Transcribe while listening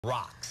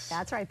rocks.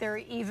 That's right. They're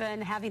even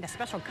having a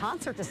special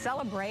concert to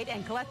celebrate,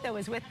 and Cleto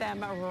is with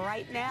them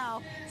right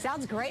now.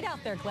 Sounds great out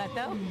there,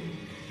 Cleto.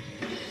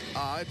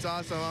 It's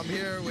awesome. I'm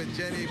here with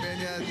Jenny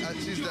Benya.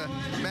 She's the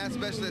math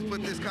specialist that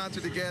put this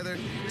concert together.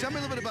 Tell me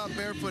a little bit about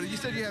Barefooted. You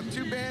said you have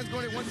two bands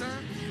going at one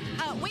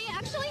time? We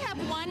actually have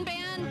one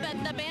band,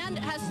 but the band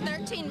has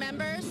 13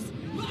 members,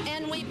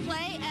 and we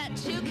play at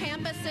two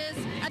campuses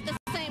at the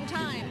same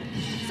time.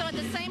 So at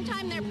the same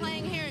time they're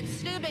playing here at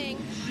Stubing,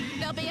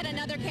 they'll be at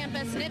another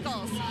campus,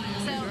 Nichols.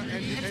 So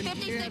it's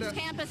 56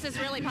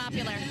 campuses, really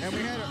popular. And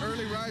we had an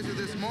early riser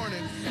this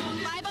morning.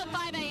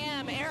 5:05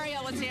 a.m.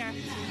 Ariel was here.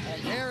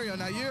 Ariel,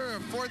 now you're a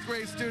fourth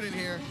grade student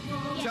here.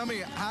 Yes. Tell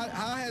me,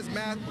 how has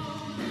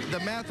the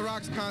Math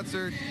Rocks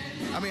concert,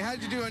 how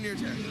did you do on your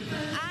test?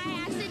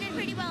 I actually did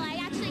pretty well. I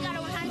actually got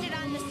a 100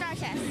 on the STAR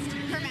test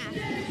for math.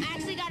 I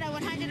actually got a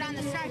 100 on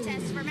the STAR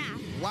test for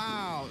math.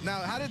 Wow. Now,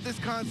 how did this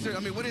concert,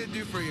 what did it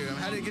do for you?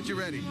 How did it get you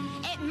ready?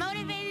 It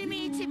motivated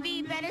me to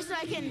be better so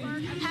I can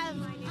have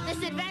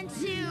this event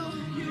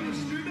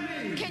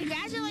to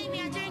congratulate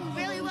me on doing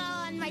really well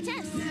on my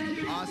test.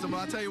 Awesome.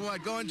 Well, I'll tell you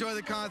what, go enjoy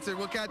the concert.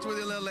 We'll catch you with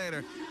you a little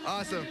later.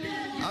 Awesome.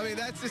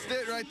 That's just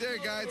it right there,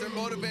 guys. They're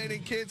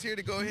motivating kids here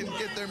to go ahead and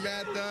get their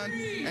math done.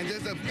 And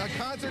just a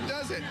concert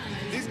does it.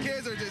 These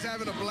kids are just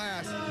having a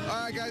blast.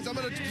 All right, guys, I'm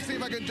going to see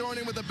if I can join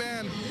in with the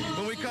band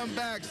when we come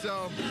back.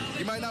 So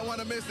you might not want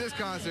to miss this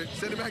concert.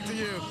 Send it back to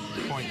you.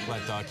 Point,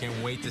 Cleto. I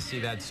can't wait to see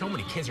that. So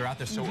many kids are out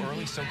there so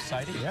early, so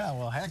excited. Yeah,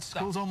 well, heck,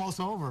 school's almost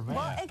over, man.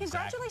 Well, and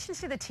congratulations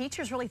to the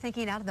teachers really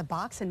thinking out of the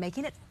box and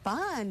making it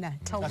fun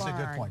to learn. That's a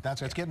good point.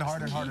 It's getting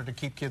harder and harder to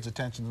keep kids'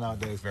 attention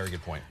nowadays. Very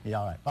good point. Yeah,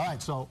 all right. All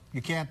right, so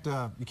you can't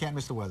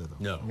miss the weather, though.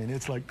 No.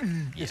 It's like...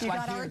 You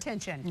got our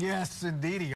attention. Yes, indeedy.